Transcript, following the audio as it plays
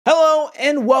Hello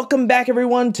and welcome back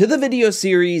everyone to the video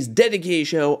series dedicated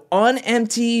show on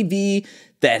MTV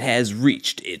that has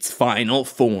reached its final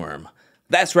form.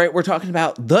 That's right, we're talking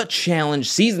about The Challenge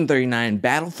Season 39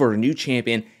 Battle for a New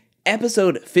Champion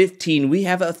Episode 15. We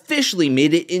have officially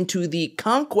made it into the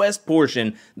Conquest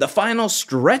portion, the final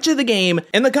stretch of the game,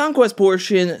 and the Conquest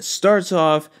portion starts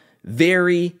off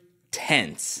very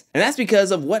tense. And that's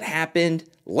because of what happened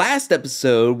last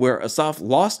episode where Asaf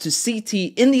lost to CT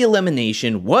in the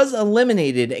elimination, was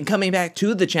eliminated, and coming back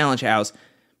to the challenge house.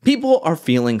 People are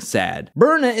feeling sad.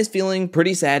 Berna is feeling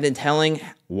pretty sad and telling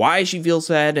why she feels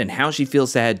sad and how she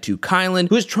feels sad to Kylan,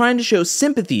 who is trying to show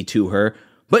sympathy to her,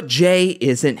 but Jay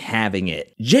isn't having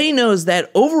it. Jay knows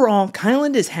that overall,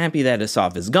 Kylan is happy that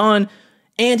Asaf is gone,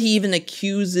 and he even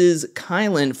accuses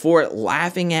Kylan for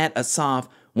laughing at Asaf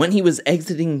when he was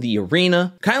exiting the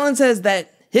arena. Kylan says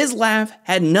that his laugh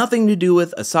had nothing to do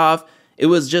with Asaf. It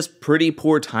was just pretty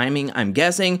poor timing, I'm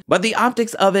guessing. But the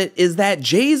optics of it is that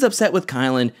Jay's upset with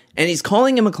Kylan and he's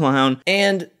calling him a clown,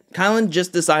 and Kylan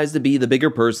just decides to be the bigger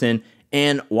person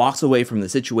and walks away from the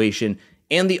situation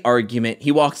and the argument.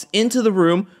 He walks into the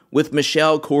room with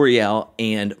Michelle, Coriel,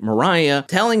 and Mariah,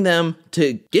 telling them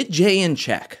to get Jay in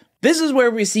check. This is where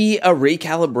we see a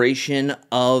recalibration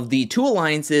of the two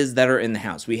alliances that are in the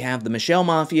house. We have the Michelle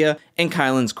Mafia and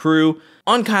Kylan's crew.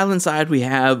 On Kylan's side, we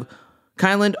have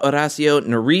Kylan, Horacio,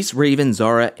 Nerys, Raven,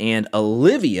 Zara, and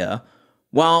Olivia,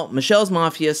 while Michelle's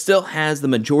Mafia still has the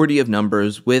majority of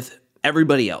numbers with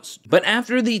everybody else. But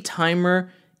after the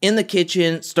timer in the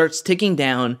kitchen starts ticking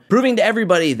down, proving to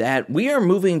everybody that we are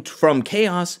moving from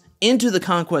chaos into the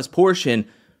Conquest portion,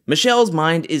 Michelle's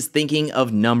mind is thinking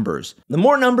of numbers. The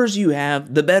more numbers you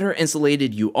have, the better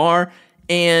insulated you are,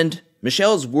 and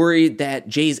Michelle's worried that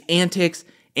Jay's antics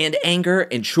and anger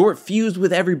and short fuse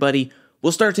with everybody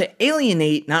will start to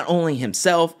alienate not only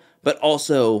himself, but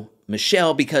also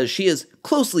Michelle, because she is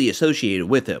closely associated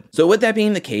with him. So with that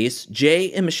being the case,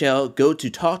 Jay and Michelle go to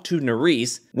talk to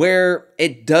Nerys, where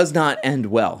it does not end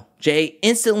well. Jay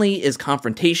instantly is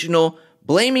confrontational,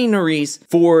 blaming Nerys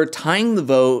for tying the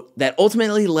vote that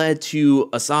ultimately led to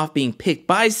Asaf being picked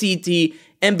by CT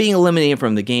and being eliminated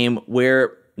from the game,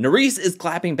 where Nerys is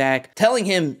clapping back, telling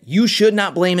him, "You should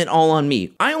not blame it all on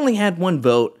me. I only had one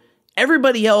vote.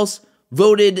 Everybody else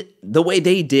voted the way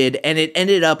they did, and it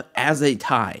ended up as a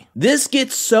tie." This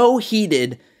gets so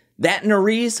heated that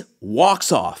Nerys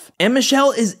walks off, and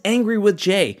Michelle is angry with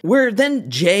Jay, where then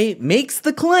Jay makes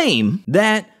the claim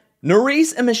that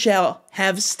Nerys and Michelle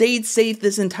have stayed safe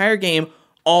this entire game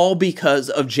all because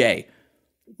of Jay.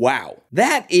 Wow,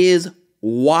 that is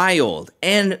wild,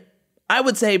 and I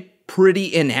would say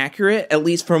pretty inaccurate, at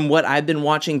least from what I've been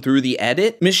watching through the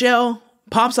edit. Michelle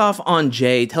pops off on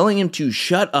Jay, telling him to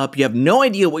shut up. You have no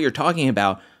idea what you're talking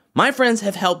about. My friends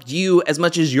have helped you as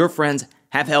much as your friends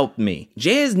have helped me.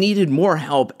 Jay has needed more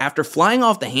help after flying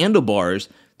off the handlebars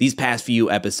these past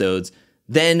few episodes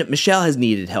than Michelle has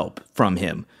needed help from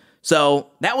him. So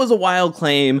that was a wild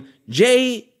claim.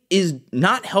 Jay is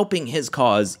not helping his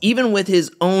cause, even with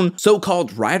his own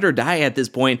so-called ride or die at this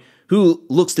point, who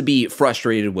looks to be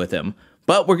frustrated with him.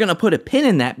 But we're gonna put a pin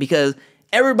in that because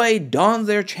everybody dons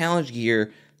their challenge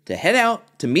gear to head out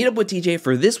to meet up with TJ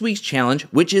for this week's challenge,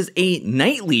 which is a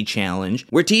nightly challenge,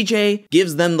 where TJ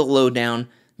gives them the lowdown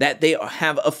that they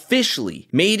have officially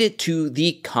made it to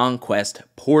the Conquest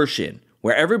portion,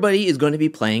 where everybody is going to be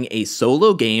playing a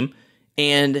solo game,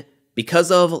 and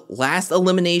because of last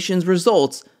elimination's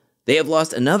results, they have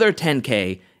lost another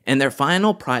 10K, and their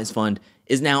final prize fund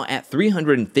is now at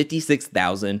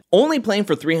 356,000. Only playing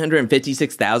for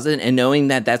 356,000 and knowing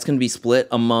that that's going to be split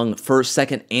among first,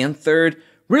 second, and third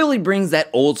really brings that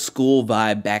old school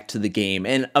vibe back to the game.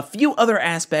 And a few other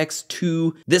aspects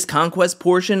to this Conquest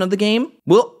portion of the game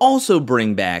will also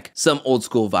bring back some old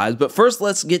school vibes. But first,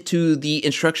 let's get to the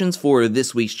instructions for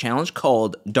this week's challenge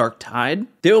called Dark Tide.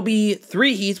 There will be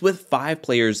 3 heats with 5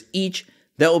 players each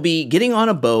that will be getting on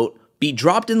a boat, be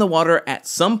dropped in the water at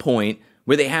some point,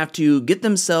 where they have to get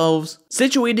themselves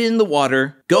situated in the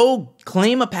water, go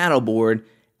claim a paddleboard,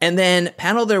 and then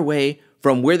paddle their way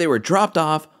from where they were dropped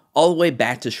off all the way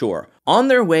back to shore. On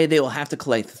their way, they will have to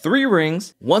collect 3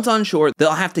 rings. Once on shore,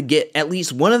 they'll have to get at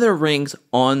least one of their rings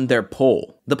on their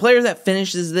pole. The player that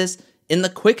finishes this in the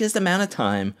quickest amount of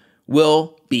time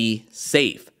will be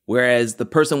safe, whereas the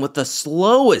person with the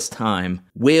slowest time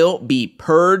will be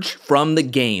purged from the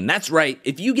game. That's right,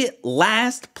 if you get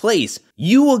last place,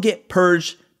 you will get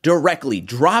purged directly,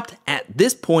 dropped at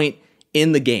this point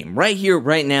in the game. Right here,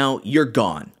 right now, you're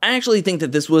gone. I actually think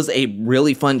that this was a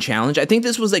really fun challenge. I think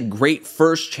this was a great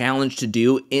first challenge to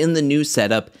do in the new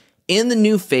setup, in the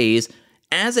new phase,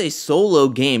 as a solo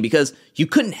game, because you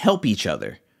couldn't help each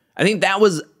other. I think that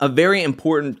was a very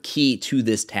important key to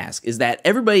this task, is that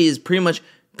everybody is pretty much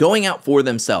going out for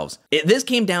themselves. This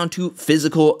came down to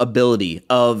physical ability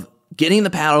of getting the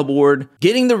paddleboard,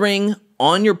 getting the ring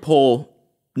on your pole.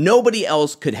 Nobody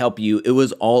else could help you. It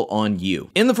was all on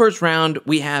you. In the first round,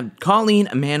 we have Colleen,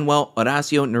 Emmanuel,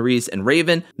 Horacio, Nerys, and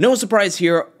Raven. No surprise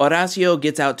here, Horacio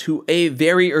gets out to a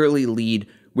very early lead,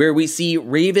 where we see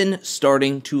Raven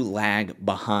starting to lag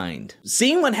behind.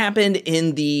 Seeing what happened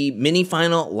in the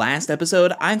mini-final last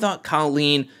episode, I thought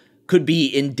Colleen could be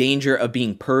in danger of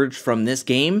being purged from this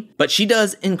game, but she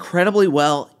does incredibly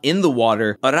well in the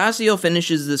water. Horacio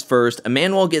finishes this first,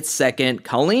 Emmanuel gets second,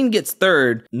 Colleen gets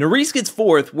third, Nerys gets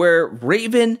fourth, where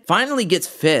Raven finally gets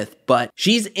fifth, but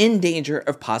she's in danger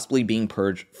of possibly being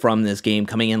purged from this game,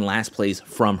 coming in last place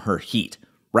from her heat.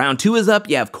 Round 2 is up.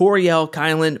 You have Coriel,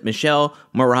 Kylan, Michelle,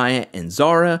 Mariah, and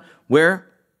Zara, where,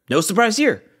 no surprise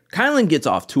here, Kylan gets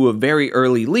off to a very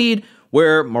early lead,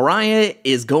 where Mariah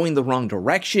is going the wrong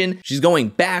direction. She's going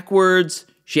backwards.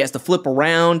 She has to flip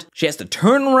around. She has to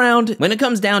turn around. When it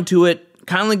comes down to it,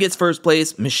 Kylan gets first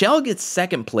place. Michelle gets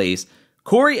second place.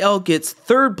 Coriel gets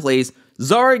third place.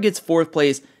 Zara gets fourth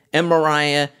place. And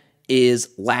Mariah is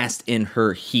last in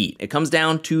her heat. It comes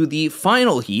down to the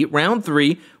final heat, round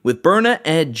 3, with Berna,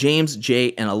 Ed, James,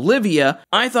 Jay, and Olivia.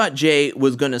 I thought Jay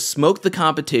was going to smoke the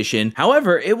competition.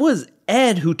 However, it was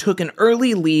Ed who took an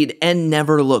early lead and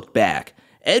never looked back.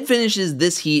 Ed finishes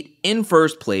this heat in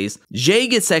first place. Jay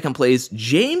gets second place.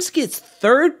 James gets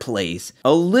third place.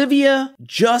 Olivia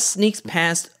just sneaks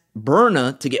past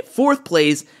Berna to get fourth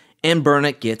place, and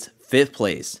Berna gets fifth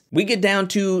place. We get down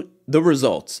to the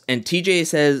results, and TJ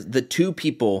says the 2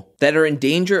 people that are in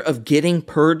danger of getting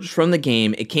purged from the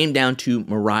game, it came down to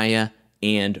Mariah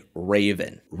and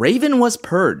Raven. Raven was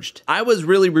purged. I was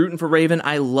really rooting for Raven.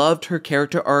 I loved her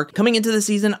character arc. Coming into the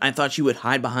season, I thought she would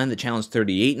hide behind the challenge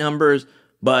 38 numbers,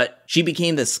 but she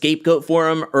became the scapegoat for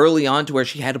him early on, to where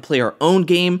she had to play her own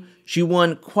game. She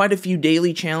won quite a few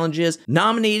daily challenges,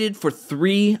 nominated for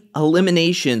 3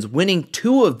 eliminations, winning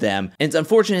 2 of them. And it's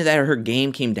unfortunate that her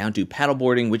game came down to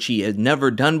paddleboarding, which she had never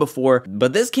done before.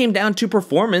 But this came down to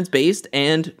performance-based,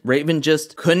 and Raven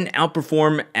just couldn't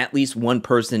outperform at least one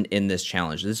person in this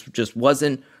challenge. This just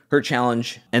wasn't her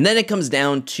challenge. And then it comes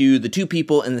down to the 2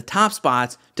 people in the top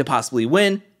spots to possibly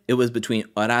win. It was between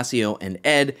Horacio and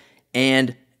Ed,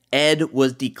 and Ed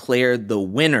was declared the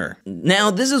winner. Now,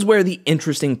 this is where the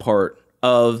interesting part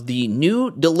of the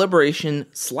new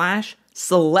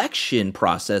deliberation/selection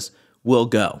process will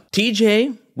go.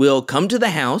 TJ will come to the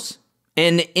house,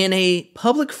 and in a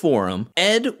public forum,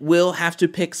 Ed will have to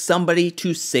pick somebody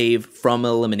to save from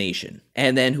elimination.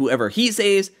 And then whoever he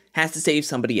saves has to save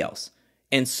somebody else,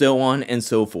 and so on and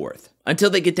so forth, until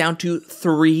they get down to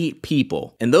 3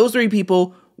 people. And those 3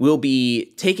 people will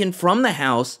be taken from the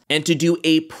house and to do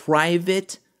a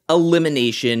private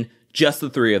elimination, just the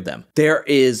 3 of them. There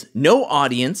is no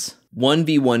audience,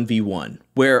 1v1v1,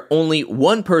 where only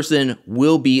one person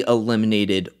will be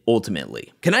eliminated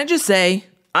ultimately. Can I just say,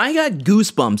 I got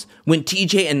goosebumps when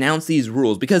TJ announced these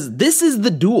rules, because this is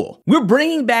the duel. We're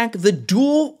bringing back the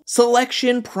duel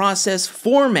selection process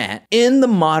format in the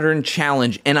modern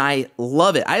challenge, and I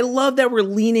love it. I love that we're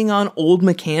leaning on old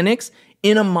mechanics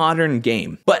in a modern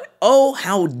game. But oh,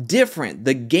 how different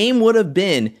the game would have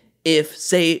been if,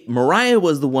 say, Mariah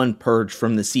was the one purged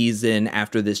from the season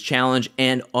after this challenge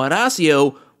and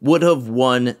Horacio would have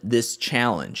won this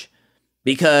challenge.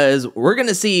 Because we're going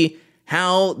to see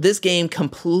how this game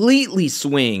completely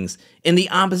swings in the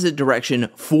opposite direction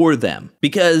for them.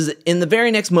 Because in the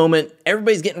very next moment,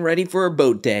 everybody's getting ready for a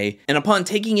boat day, and upon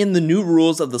taking in the new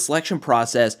rules of the selection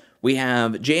process, we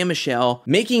have Jay and Michelle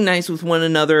making nice with one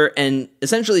another and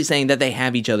essentially saying that they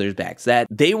have each other's backs, that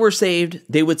they were saved,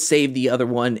 they would save the other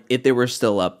one if they were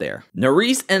still up there.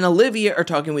 Nerys and Olivia are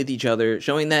talking with each other,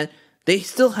 showing that they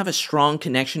still have a strong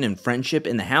connection and friendship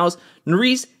in the house.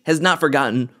 Nerys has not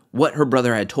forgotten what her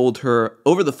brother had told her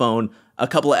over the phone a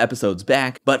couple of episodes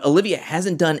back, but Olivia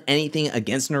hasn't done anything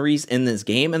against Nerys in this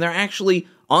game, and they're actually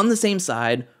on the same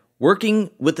side, working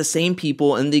with the same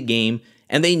people in the game,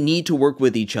 and they need to work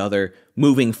with each other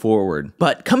moving forward.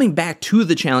 But coming back to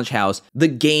the challenge house, the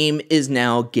game is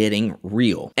now getting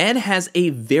real. Ed has a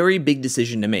very big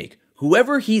decision to make.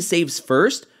 Whoever he saves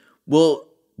first will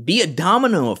be a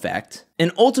domino effect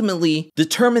and ultimately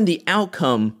determine the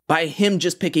outcome by him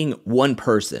just picking one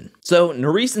person. So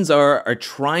Nerys and Zara are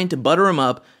trying to butter him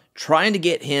up, trying to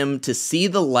get him to see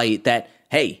the light that,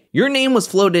 hey, your name was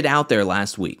floated out there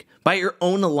last week by your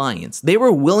own alliance. They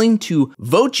were willing to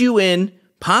vote you in,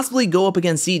 possibly go up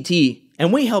against CT,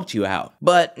 and we helped you out.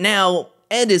 But now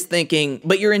Ed is thinking,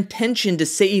 but your intention to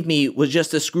save me was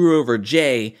just to screw over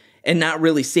Jay, and not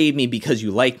really save me because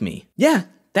you like me. Yeah,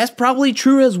 that's probably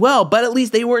true as well, but at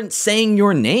least they weren't saying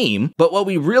your name. But what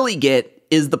we really get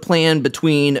is the plan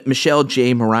between Michelle,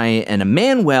 Jay, Mariah, and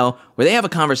Emmanuel, where they have a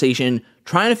conversation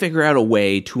trying to figure out a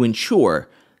way to ensure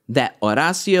that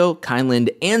Horacio, Kyland,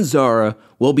 and Zara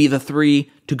will be the three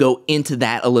to go into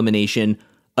that elimination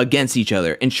against each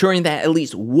other, ensuring that at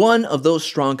least one of those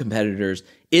strong competitors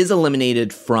is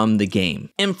eliminated from the game.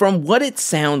 And from what it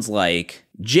sounds like,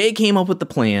 Jay came up with the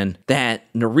plan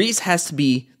that Nurys has to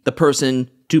be the person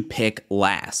to pick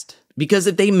last. Because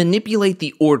if they manipulate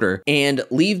the order and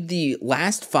leave the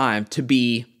last five to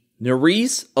be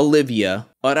Nurys, Olivia,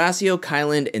 Horacio,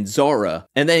 Kyland, and Zara,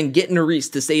 and then get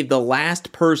Nurys to save the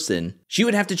last person, she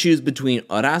would have to choose between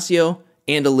Horacio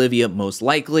and Olivia most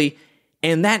likely,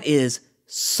 and that is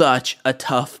such a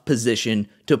tough position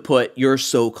to put your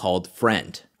so-called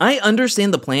friend. I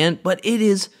understand the plan, but it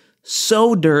is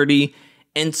so dirty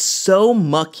and so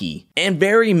mucky and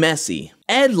very messy.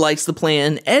 Ed likes the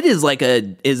plan. Ed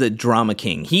is a drama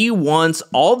king. He wants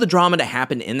all the drama to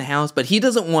happen in the house, but he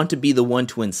doesn't want to be the one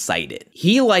to incite it.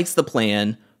 He likes the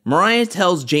plan. Mariah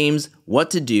tells James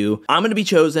what to do. I'm gonna be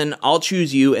chosen, I'll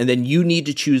choose you, and then you need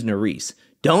to choose Nurys.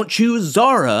 Don't choose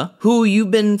Zara, who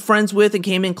you've been friends with and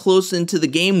came in close into the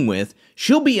game with.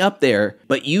 She'll be up there,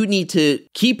 but you need to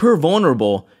keep her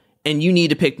vulnerable, and you need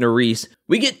to pick Nurys.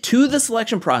 We get to the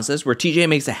selection process where TJ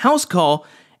makes a house call,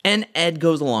 and Ed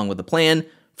goes along with the plan.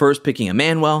 First picking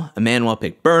Emmanuel. Emmanuel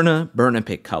picked Berna. Berna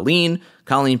picked Colleen.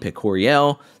 Colleen picked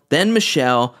Coriel. Then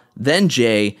Michelle. Then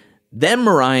Jay. Then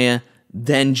Mariah.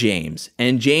 Then James.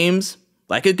 And James,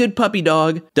 like a good puppy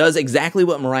dog, does exactly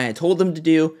what Mariah told him to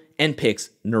do and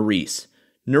picks Nurys.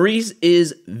 Nurys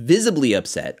is visibly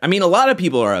upset. I mean, a lot of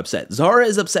people are upset. Zara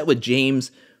is upset with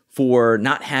James for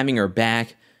not having her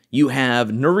back. You have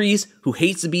Nurys, who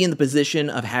hates to be in the position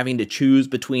of having to choose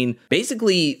between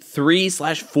basically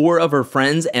 3/4 of her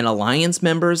friends and alliance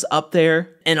members up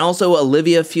there. And also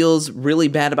Olivia feels really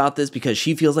bad about this because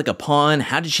she feels like a pawn.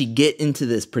 How did she get into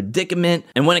this predicament?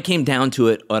 And when it came down to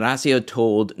it, Horacio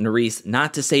told Nurys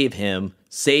not to save him,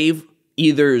 save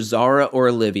either Zara or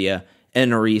Olivia,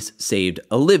 and Nurys saved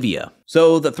Olivia.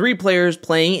 So the three players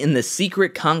playing in the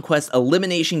secret Conquest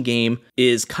elimination game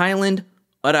is Kyland,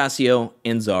 Horacio,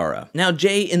 and Zara. Now,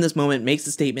 Jay in this moment makes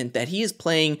the statement that he is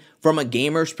playing from a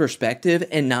gamer's perspective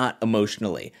and not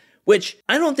emotionally, which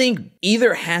I don't think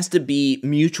either has to be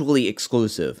mutually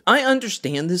exclusive. I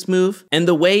understand this move, and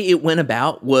the way it went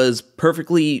about was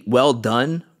perfectly well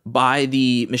done by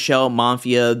the Michelle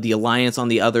Mafia, the alliance on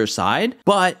the other side,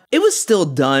 but it was still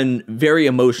done very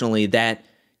emotionally that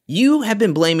you have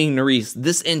been blaming Nurys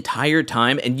this entire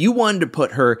time, and you wanted to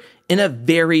put her in a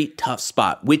very tough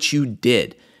spot, which you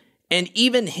did. And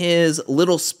even his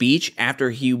little speech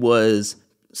after he was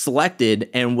selected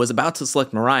and was about to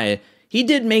select Mariah, he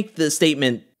did make the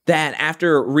statement that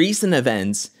after recent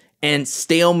events and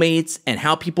stalemates and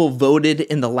how people voted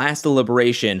in the last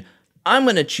deliberation, I'm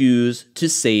gonna choose to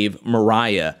save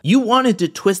Mariah. You wanted to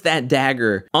twist that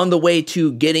dagger on the way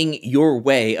to getting your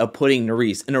way of putting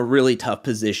Nurys in a really tough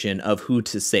position of who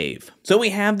to save. So we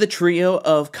have the trio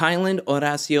of Kyland,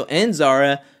 Horacio, and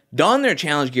Zara don their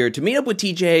challenge gear to meet up with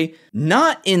TJ,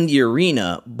 not in the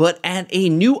arena, but at a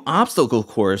new obstacle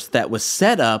course that was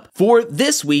set up for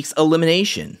this week's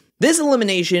elimination. This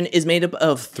elimination is made up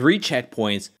of 3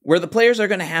 checkpoints where the players are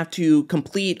going to have to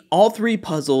complete all 3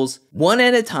 puzzles one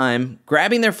at a time,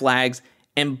 grabbing their flags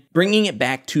and bringing it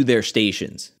back to their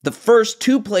stations. The first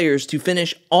 2 players to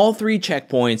finish all 3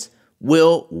 checkpoints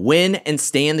will win and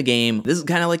stay in the game. This is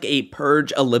kind of like a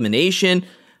Purge elimination.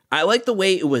 I like the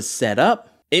way it was set up.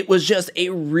 It was just a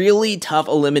really tough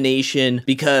elimination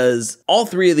because all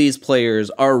 3 of these players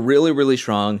are really, really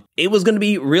strong. It was going to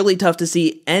be really tough to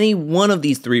see any one of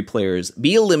these 3 players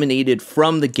be eliminated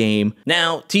from the game.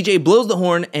 Now, TJ blows the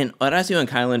horn and Horacio and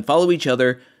Kyland follow each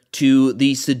other to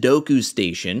the Sudoku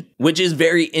station, which is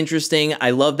very interesting. I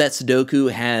love that Sudoku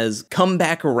has come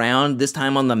back around this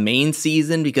time on the main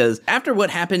season, because after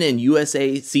what happened in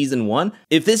USA Season 1,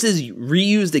 if this is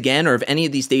reused again, or if any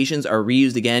of these stations are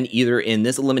reused again, either in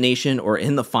this elimination or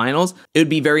in the finals, it would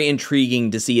be very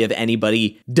intriguing to see if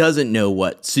anybody doesn't know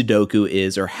what Sudoku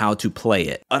is or how to play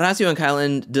it. Horacio and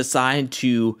Kyland decide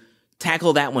to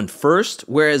tackle that one first,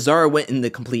 whereas Zara went in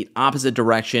the complete opposite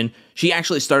direction. She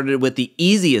actually started with the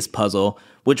easiest puzzle,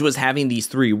 which was having these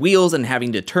 3 wheels and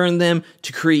having to turn them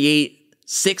to create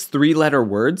 6 3-letter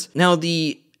words. Now,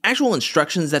 the actual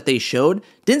instructions that they showed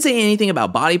didn't say anything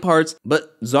about body parts,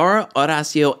 but Zara,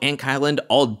 Horacio, and Kyland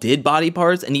all did body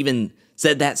parts and even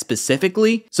said that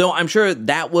specifically. So I'm sure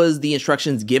that was the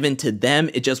instructions given to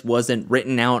them. It just wasn't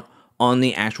written out on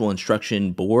the actual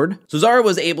instruction board. So Zara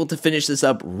was able to finish this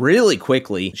up really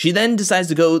quickly. She then decides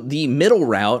to go the middle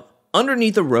route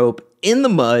underneath the rope in the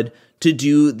mud to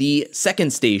do the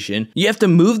second station. You have to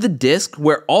move the disc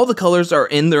where all the colors are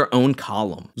in their own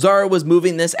column. Zara was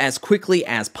moving this as quickly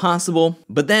as possible,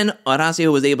 but then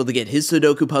Horacio was able to get his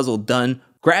Sudoku puzzle done,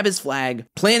 grab his flag,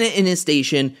 plant it in his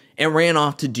station, and ran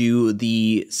off to do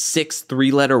the 6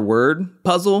 3-letter word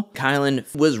puzzle.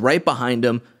 Kylan was right behind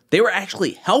him. They were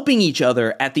actually helping each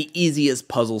other at the easiest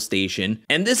puzzle station,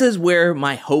 and this is where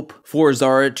my hope for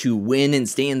Zara to win and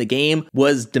stay in the game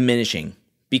was diminishing.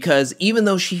 Because even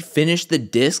though she finished the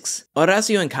discs,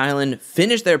 Horacio and Kylan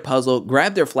finished their puzzle,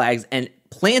 grabbed their flags, and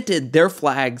planted their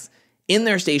flags in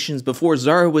their stations before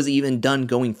Zara was even done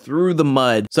going through the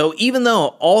mud. So even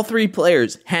though all 3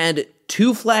 players had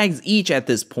 2 flags each at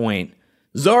this point,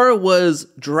 Zara was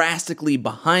drastically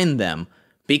behind them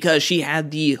because she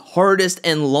had the hardest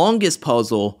and longest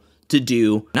puzzle to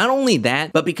do. Not only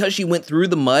that, but because she went through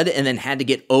the mud and then had to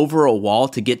get over a wall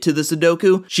to get to the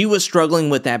Sudoku, she was struggling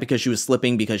with that because she was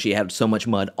slipping because she had so much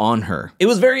mud on her. It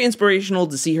was very inspirational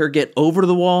to see her get over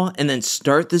the wall and then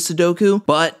start the Sudoku,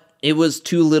 but it was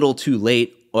too little too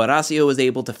late. Horacio was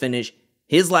able to finish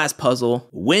his last puzzle,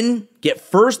 win, get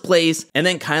first place, and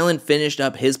then Kylan finished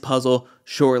up his puzzle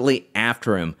shortly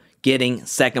after him, getting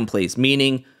second place,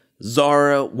 meaning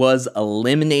Zara was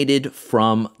eliminated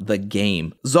from the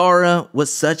game. Zara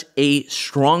was such a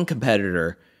strong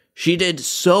competitor. She did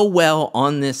so well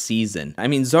on this season. I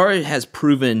mean, Zara has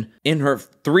proven in her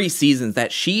 3 seasons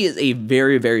that she is a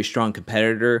very, very strong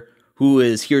competitor who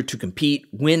is here to compete,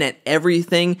 win at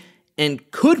everything, and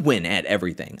could win at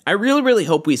everything. I really, really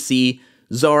hope we see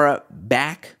Zara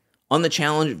back on the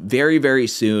challenge very, very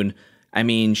soon. I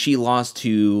mean, she lost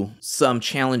to some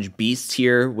challenge beasts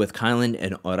here with Kylan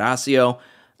and Horacio.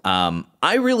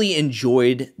 I really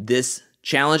enjoyed this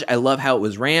challenge. I love how it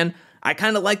was ran. I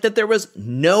kind of like that there was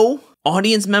no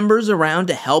audience members around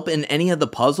to help in any of the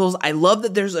puzzles. I love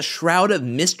that there's a shroud of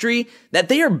mystery, that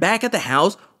they are back at the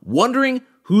house wondering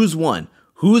who's won,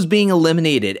 who's being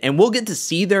eliminated, and we'll get to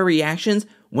see their reactions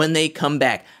when they come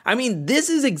back. I mean, this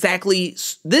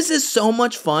is so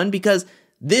much fun because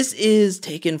this is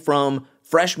taken from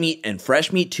Fresh Meat and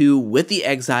Fresh Meat 2 with the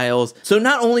Exiles. So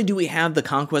not only do we have the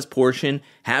Conquest portion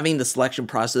having the selection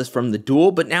process from the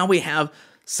duel, but now we have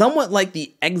somewhat like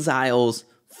the Exiles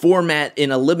format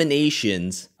in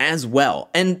eliminations as well.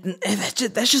 And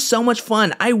that's just so much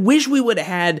fun. I wish we would have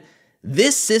had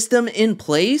this system in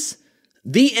place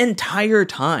the entire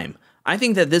time. I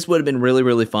think that this would have been really,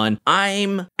 really fun.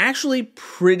 I'm actually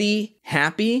pretty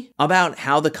happy about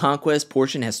how the Conquest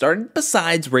portion has started.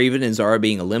 Besides Raven and Zara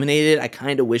being eliminated, I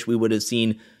kind of wish we would have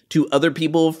seen 2 other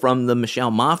people from the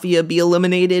Michelle Mafia be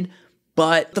eliminated.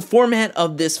 But the format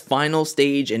of this final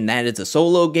stage, and that it's a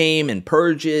solo game and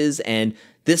purges and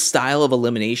this style of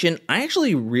elimination, I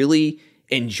actually really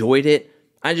enjoyed it.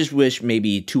 I just wish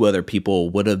maybe 2 other people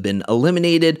would have been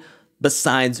eliminated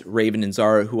besides Raven and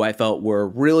Zara, who I felt were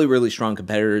really, really strong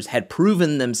competitors, had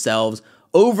proven themselves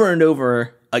over and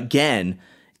over again.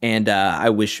 And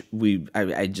I wish I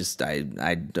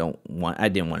didn't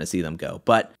want to see them go.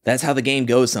 But that's how the game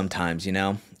goes sometimes, you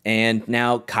know? And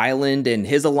now Kylan and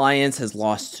his alliance has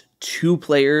lost 2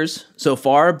 players so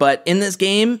far. But in this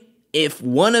game, if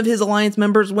one of his alliance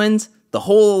members wins, the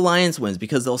whole alliance wins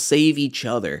because they'll save each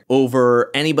other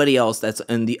over anybody else that's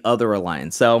in the other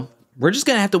alliance. So we're just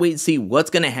going to have to wait and see what's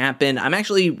going to happen. I'm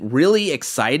actually really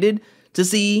excited to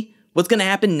see what's going to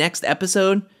happen next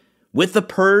episode with the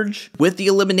Purge, with the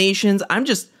eliminations. I'm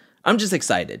just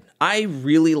excited. I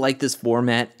really like this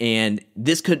format, and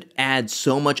this could add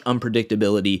so much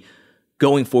unpredictability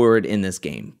going forward in this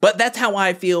game. But that's how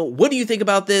I feel. What do you think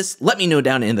about this? Let me know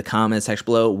down in the comments section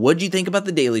below. What do you think about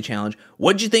the daily challenge?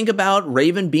 What did you think about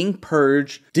Raven being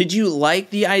purged? Did you like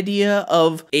the idea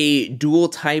of a dual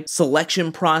type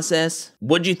selection process?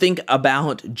 What do you think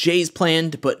about Jay's plan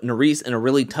to put Nerys in a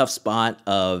really tough spot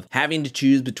of having to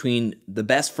choose between the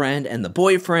best friend and the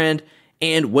boyfriend?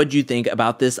 And what do you think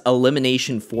about this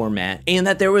elimination format and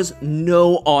that there was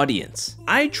no audience?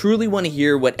 I truly want to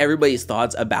hear what everybody's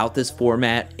thoughts about this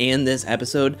format and this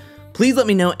episode. Please let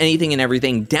me know anything and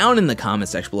everything down in the comment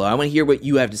section below. I want to hear what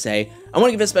you have to say. I want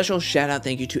to give a special shout out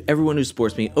thank you to everyone who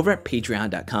supports me over at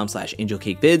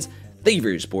patreon.com/angelcakevids. Thank you for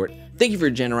your support. Thank you for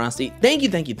your generosity. Thank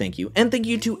you, thank you, thank you. And thank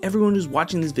you to everyone who's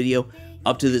watching this video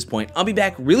up to this point. I'll be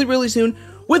back really, really soon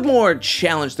with more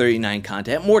Challenge 39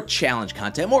 content, more challenge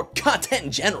content, more content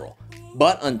in general.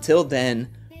 But until then,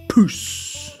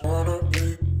 peace.